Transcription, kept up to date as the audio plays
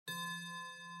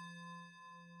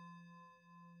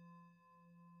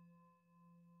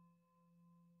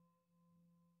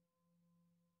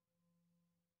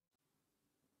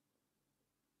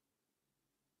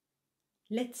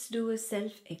Let's do a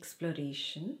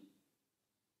self-exploration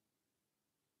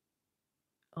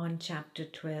on chapter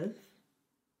 12.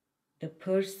 The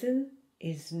person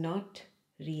is not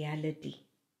reality.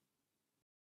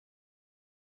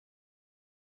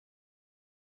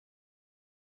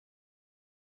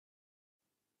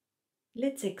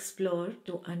 Let's explore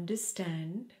to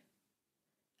understand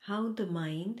how the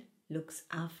mind looks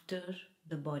after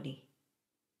the body.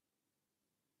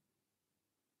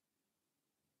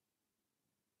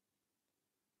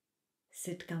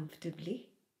 Sit comfortably,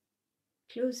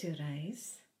 close your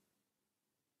eyes,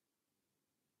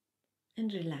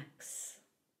 and relax.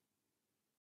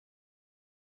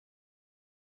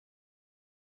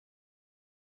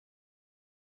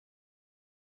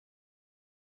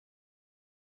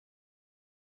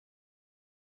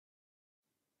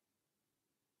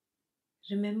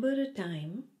 Remember a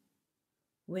time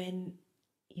when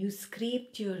you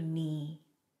scraped your knee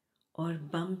or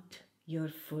bumped your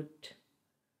foot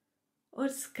or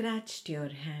scratched your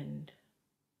hand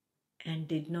and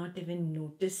did not even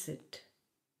notice it.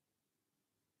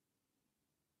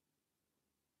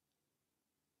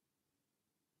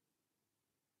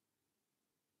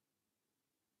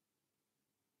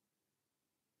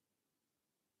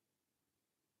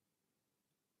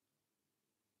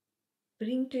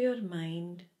 Bring to your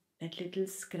mind that little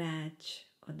scratch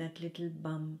or that little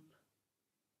bump,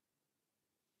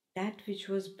 that which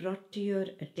was brought to your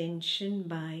attention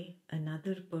by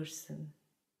another person.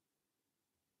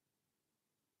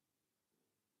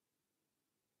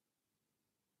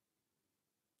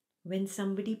 When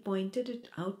somebody pointed it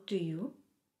out to you,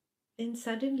 then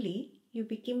suddenly you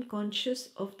became conscious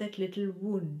of that little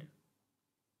wound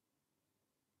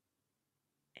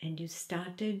and you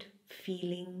started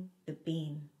feeling the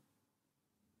pain.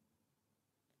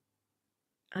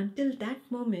 Until that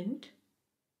moment,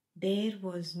 there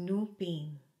was no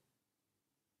pain.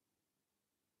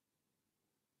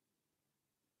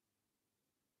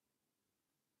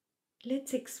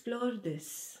 Let's explore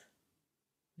this.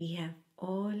 We have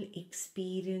all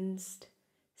experienced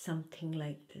something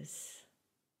like this.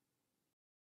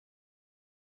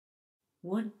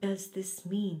 What does this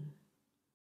mean?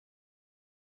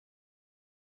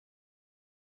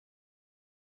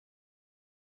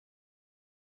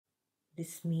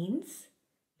 This means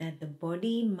that the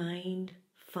body-mind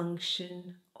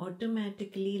function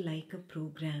automatically like a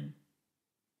program.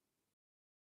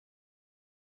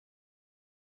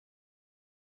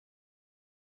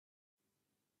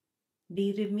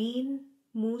 They remain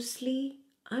mostly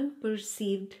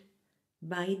unperceived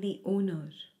by the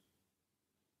owner.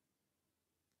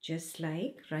 Just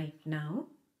like right now,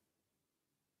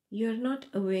 you're not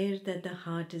aware that the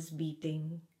heart is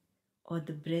beating or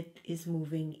the breath is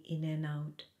moving in and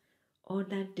out or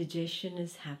that digestion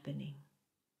is happening.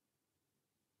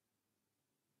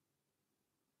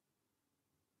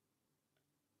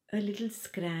 A little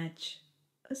scratch,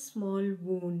 a small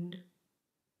wound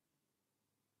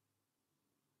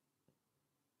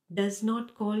does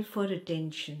not call for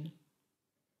attention,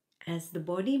 as the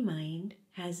body-mind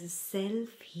has a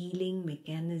self-healing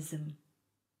mechanism.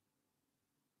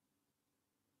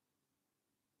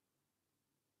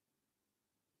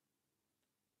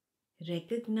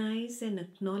 Recognize and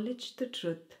acknowledge the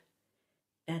truth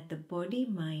that the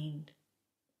body-mind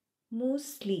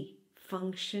mostly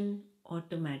function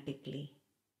automatically,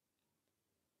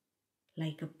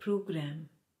 like a program,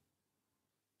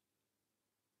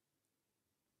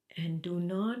 and do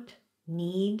not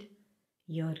need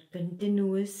your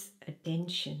continuous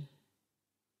attention.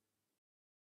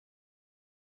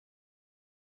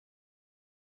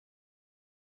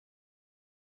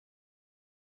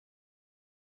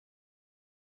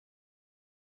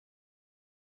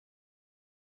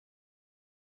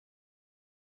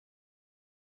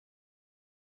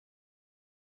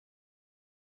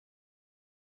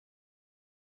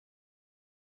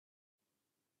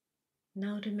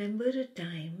 Now remember a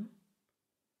time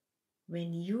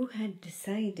when you had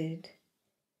decided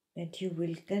that you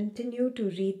will continue to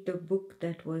read the book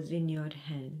that was in your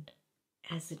hand,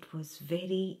 as it was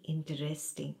very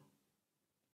interesting.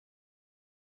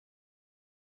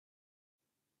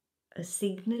 A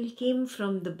signal came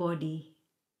from the body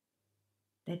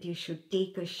that you should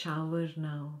take a shower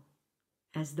now,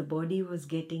 as the body was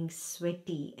getting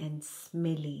sweaty and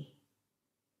smelly,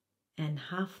 and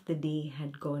half the day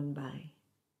had gone by.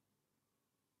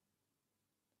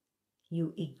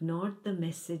 You ignored the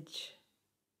message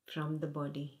from the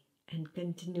body and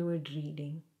continued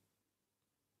reading.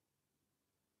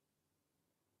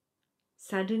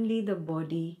 Suddenly the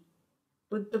body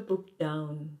put the book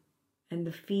down and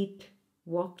the feet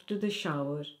walked to the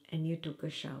shower and you took a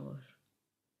shower.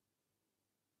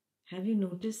 Have you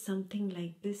noticed something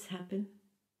like this happen?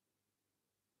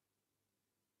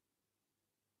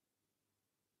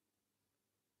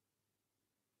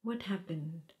 What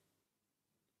happened?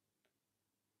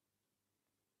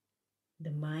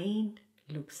 The mind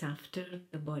looks after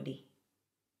the body.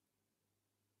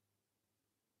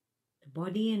 The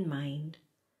body and mind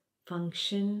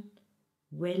function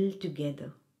well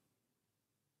together.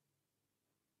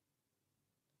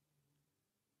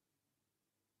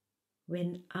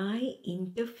 When I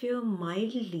interfere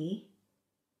mildly,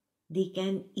 they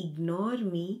can ignore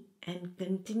me and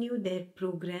continue their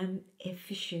program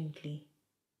efficiently.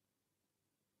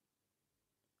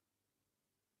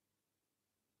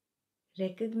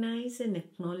 Recognize and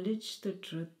acknowledge the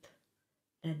truth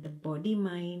that the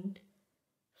body-mind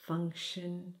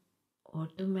function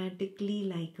automatically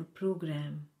like a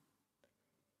program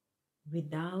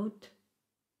without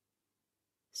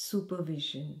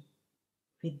supervision,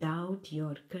 without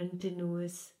your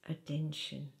continuous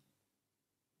attention.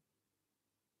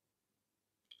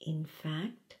 In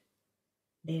fact,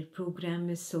 their program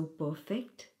is so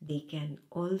perfect, they can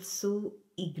also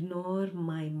ignore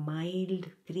my mild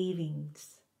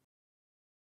cravings,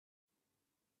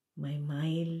 my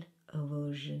mild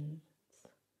aversions,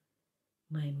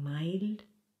 my mild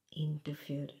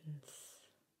interference.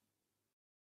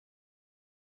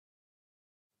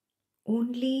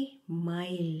 Only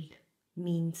mild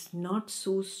means not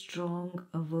so strong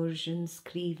aversions,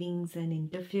 cravings, and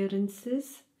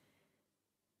interferences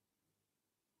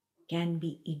can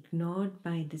be ignored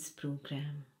by this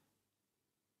program.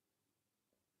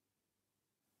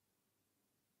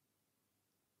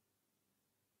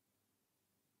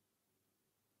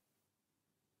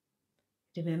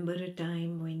 Remember a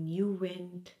time when you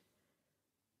went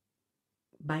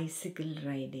bicycle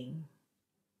riding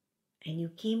and you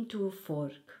came to a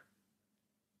fork.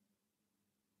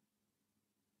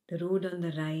 The road on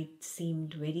the right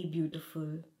seemed very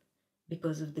beautiful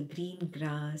because of the green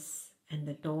grass and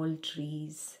the tall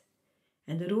trees,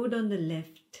 and the road on the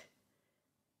left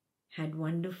had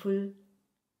wonderful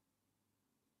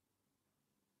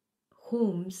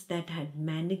homes that had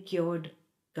manicured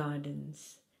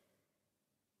gardens.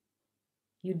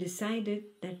 You decided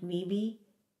that maybe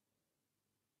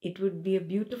it would be a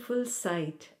beautiful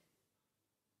sight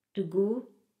to go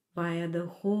via the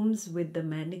homes with the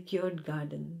manicured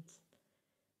gardens.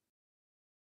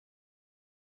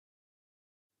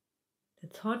 The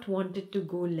thought wanted to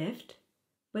go left,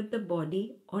 but the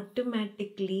body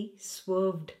automatically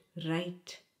swerved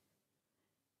right,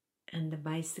 and the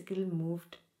bicycle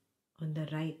moved on the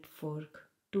right fork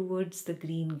towards the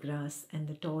green grass and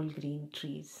the tall green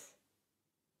trees.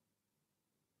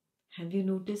 Have you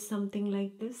noticed something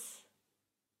like this?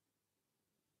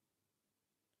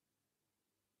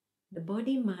 The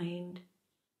body-mind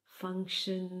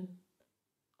function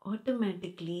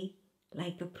automatically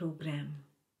like a program.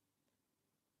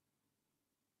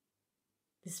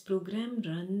 This program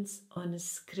runs on a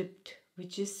script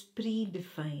which is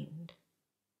predefined.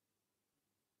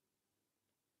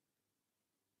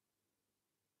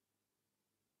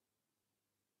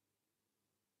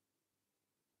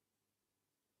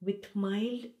 With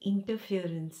mild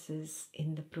interferences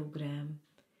in the program,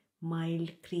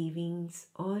 mild cravings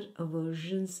or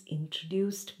aversions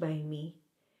introduced by me,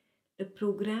 the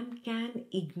program can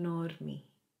ignore me.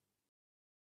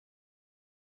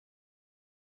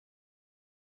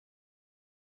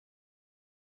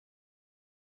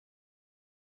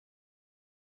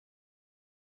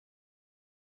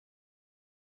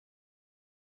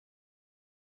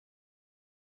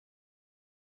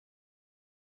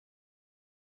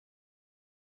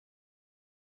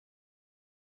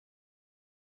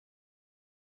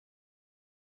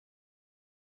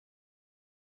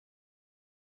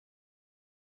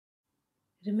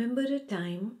 Remember a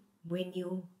time when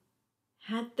you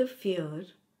had the fear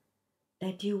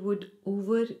that you would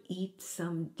overeat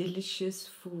some delicious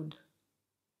food.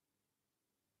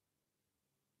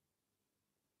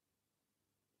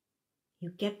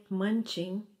 You kept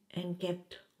munching and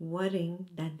kept worrying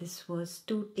that this was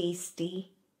too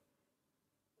tasty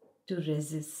to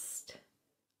resist.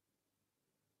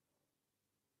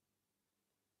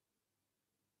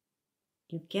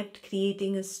 You kept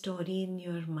creating a story in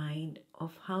your mind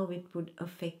of how it would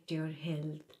affect your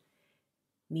health,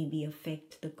 maybe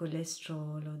affect the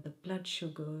cholesterol or the blood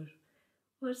sugar,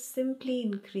 or simply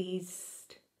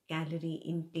increased calorie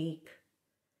intake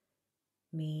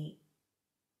may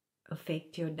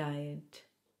affect your diet.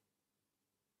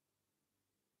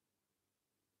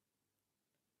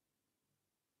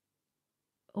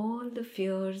 All the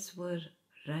fears were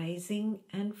rising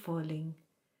and falling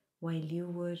while you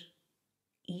were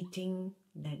eating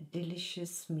that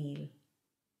delicious meal.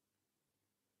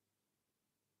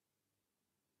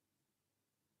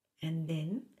 And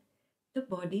then the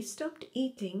body stopped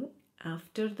eating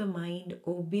after the mind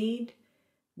obeyed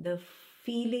the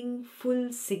feeling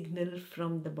full signal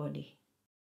from the body.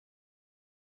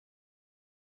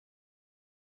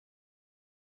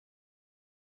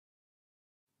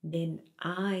 Then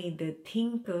I, the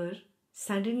thinker,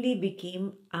 suddenly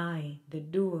became I, the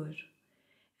doer,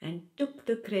 and took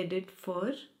the credit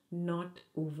for not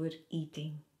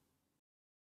overeating.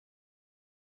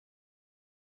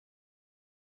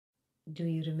 Do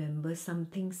you remember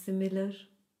something similar?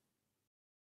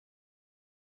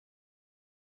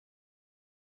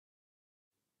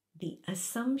 The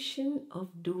assumption of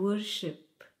doership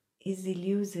is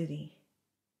illusory.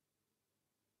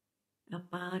 A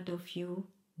part of you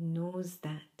knows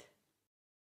that.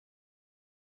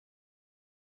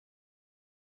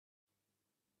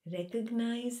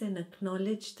 Recognize and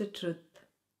acknowledge the truth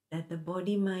that the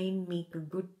body-mind make a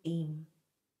good team.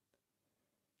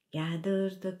 Gather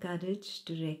the courage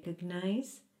to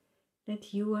recognize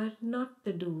that you are not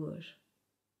the doer.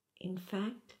 In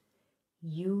fact,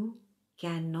 you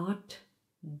cannot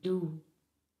do.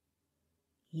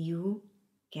 You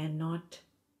cannot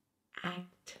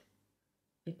act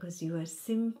because you are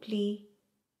simply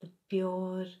the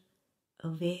pure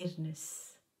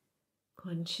awareness,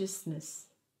 consciousness.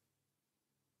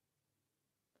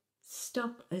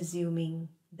 Stop assuming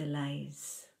the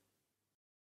lies.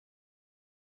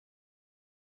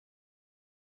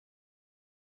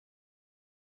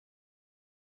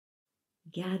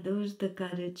 Gather the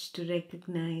courage to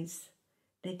recognize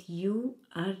that you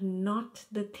are not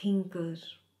the thinker.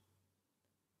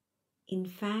 In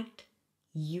fact,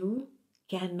 you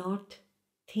cannot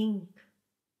think.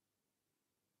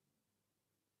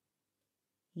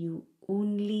 You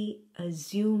only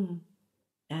assume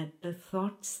that the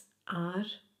thoughts are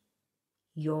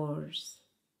yours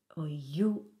or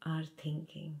you are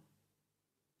thinking.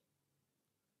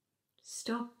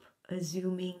 Stop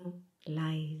assuming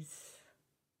lies.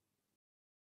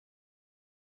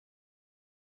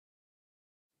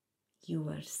 You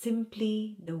are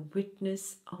simply the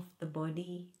witness of the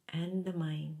body and the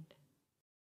mind.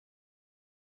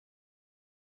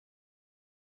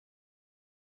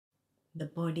 The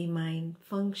body-mind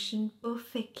function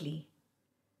perfectly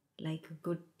like a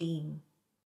good team.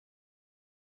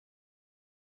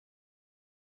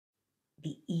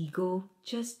 The ego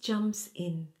just jumps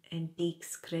in and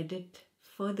takes credit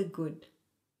for the good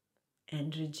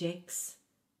and rejects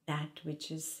that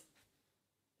which is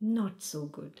not so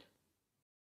good.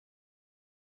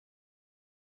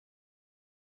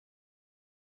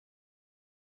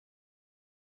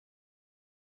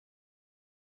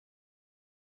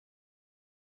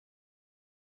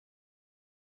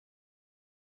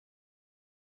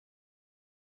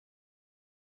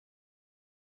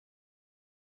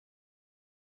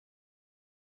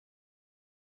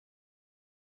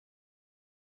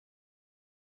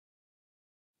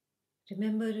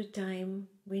 Remember a time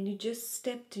when you just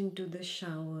stepped into the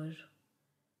shower.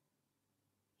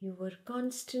 You were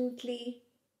constantly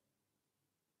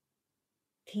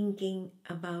thinking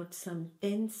about some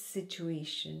tense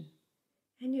situation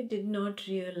and you did not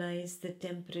realize the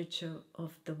temperature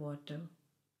of the water.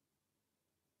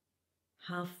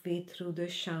 Halfway through the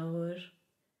shower,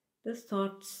 the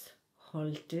thoughts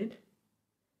halted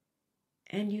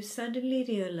and you suddenly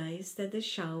realized that the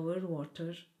shower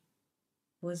water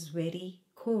was very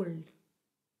cold.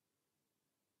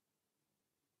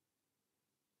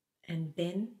 And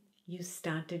then you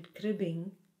started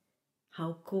cribbing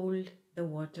how cold the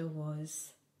water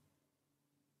was,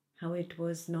 how it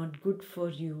was not good for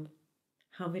you,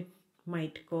 how it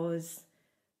might cause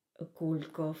a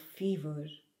cold cough fever,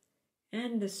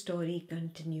 and the story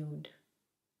continued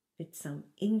with some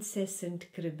incessant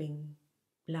cribbing,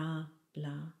 blah,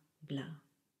 blah, blah.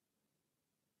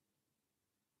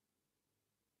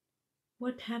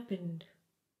 What happened?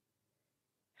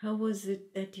 How was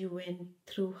it that you went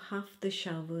through half the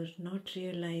shower not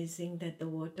realizing that the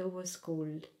water was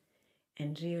cold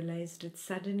and realized it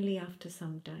suddenly after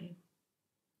some time?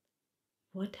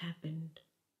 What happened?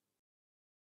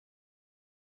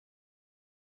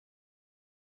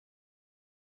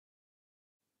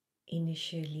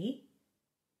 Initially,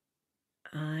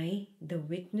 I, the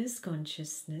witness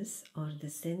consciousness or the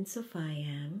sense of I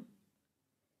am,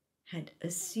 had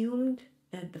assumed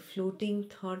that the floating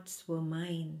thoughts were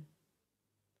mine.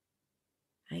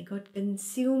 I got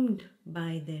consumed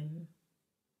by them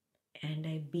and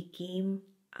I became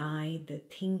I, the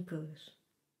thinker.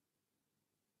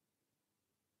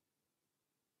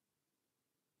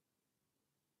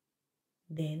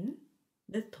 Then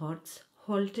the thoughts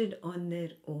halted on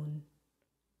their own.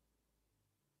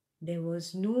 There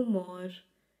was no more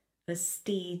a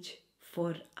stage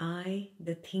for I,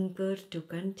 the thinker, to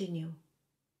continue.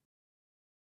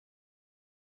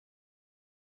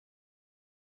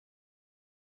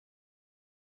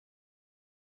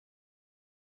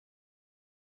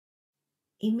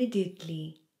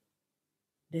 Immediately,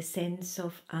 the sense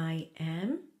of I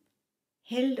am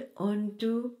held on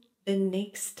to the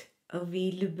next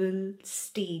available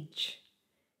stage,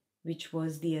 which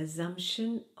was the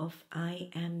assumption of I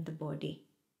am the body.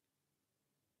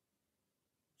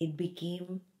 It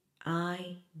became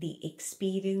I, the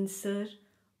experiencer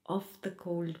of the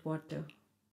cold water.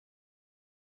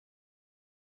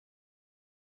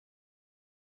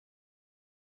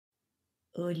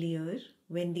 Earlier,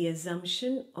 when the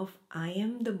assumption of I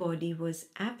am the body was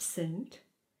absent,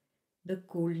 the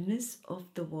coldness of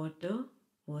the water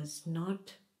was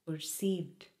not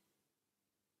perceived.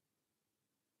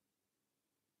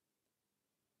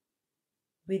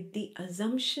 With the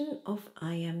assumption of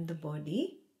I am the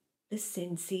body, the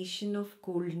sensation of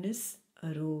coldness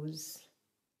arose,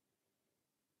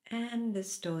 and the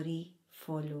story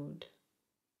followed.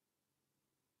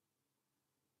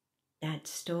 That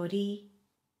story,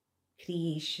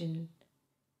 creation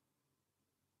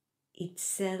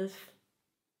itself,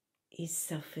 is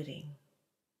suffering.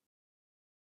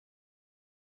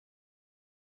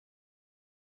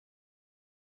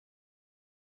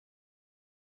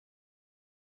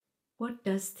 What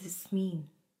does this mean?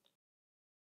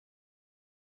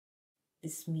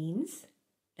 This means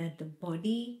that the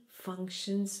body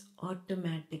functions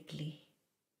automatically,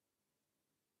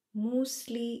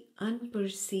 mostly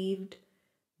unperceived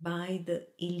by the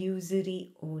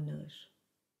illusory owner.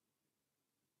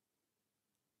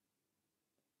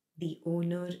 The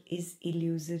owner is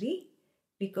illusory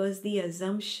because the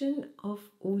assumption of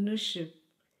ownership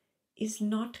is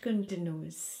not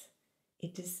continuous,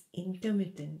 it is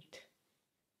intermittent,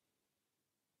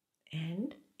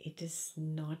 and it is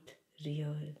not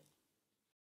real.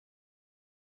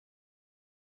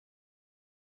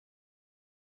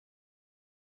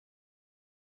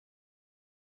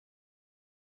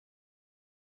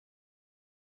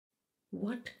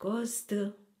 What caused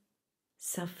the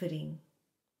suffering?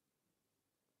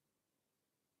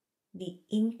 The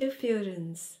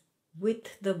interference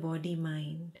with the body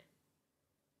mind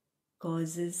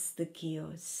causes the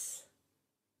chaos,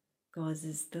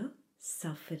 causes the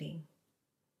suffering.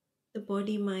 The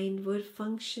body mind were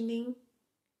functioning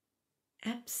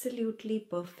absolutely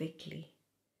perfectly.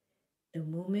 The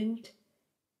moment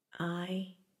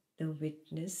I, the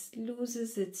witness,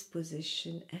 loses its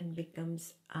position and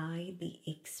becomes I, the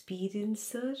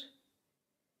experiencer,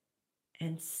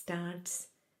 and starts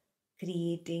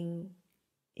creating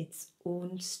its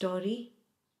own story,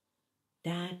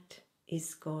 that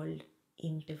is called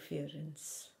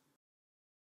interference.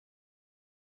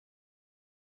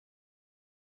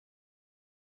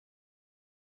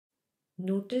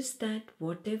 Notice that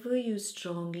whatever you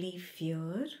strongly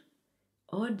fear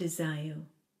or desire,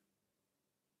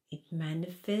 it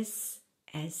manifests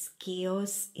as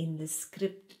chaos in the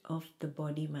script of the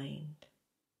body mind.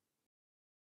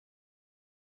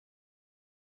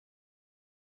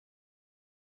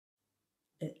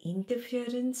 The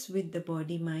interference with the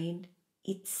body mind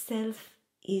itself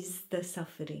is the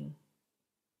suffering.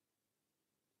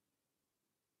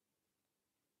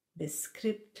 The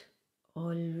script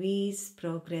always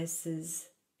progresses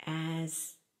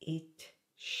as it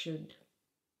should.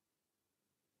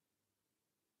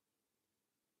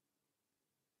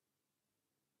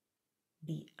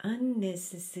 The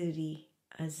unnecessary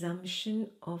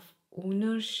assumption of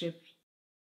ownership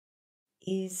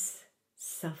is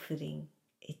suffering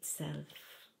itself.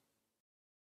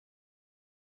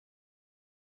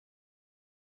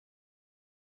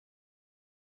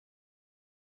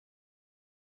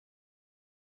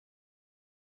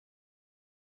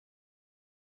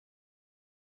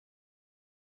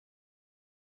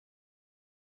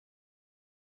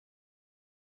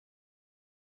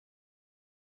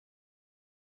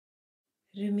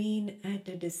 Remain at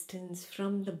a distance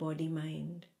from the body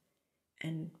mind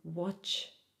and watch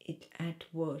it at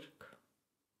work.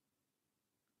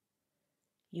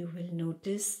 You will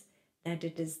notice that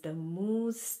it is the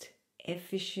most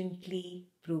efficiently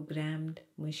programmed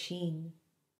machine.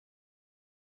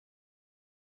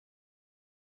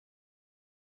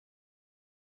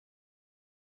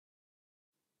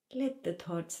 Let the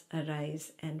thoughts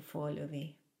arise and fall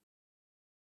away.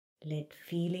 Let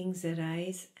feelings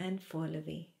arise and fall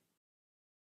away.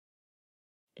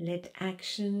 Let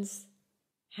actions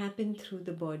happen through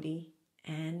the body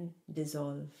and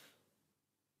dissolve.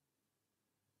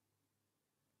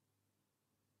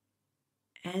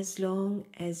 as long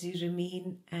as you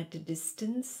remain at a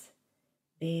distance,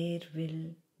 there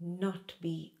will not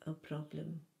be a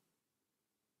problem.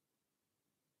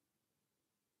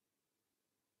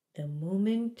 The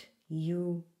moment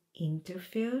you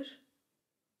interfere,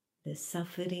 the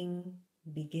suffering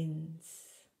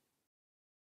begins.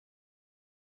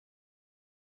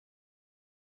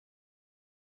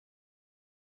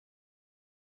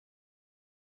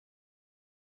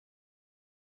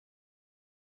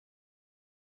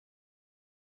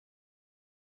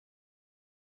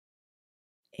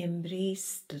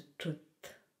 Embrace the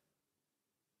truth.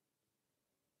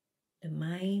 The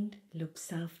mind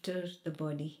looks after the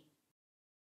body.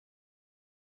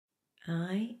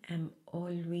 I am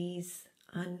always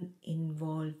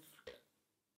uninvolved.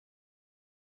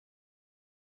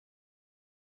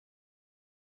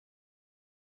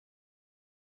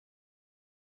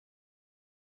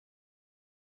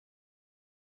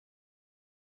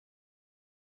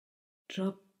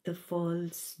 Drop the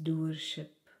false doership.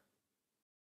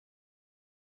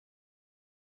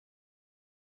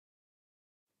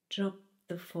 Drop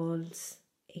the false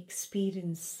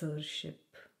experiencership.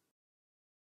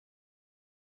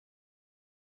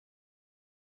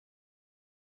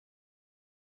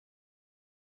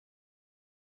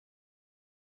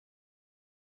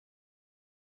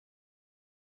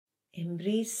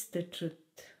 Embrace the truth.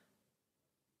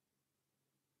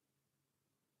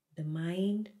 The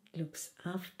mind looks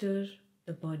after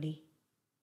the body.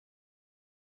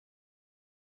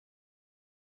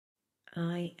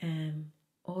 I am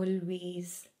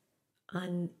always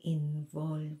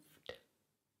uninvolved.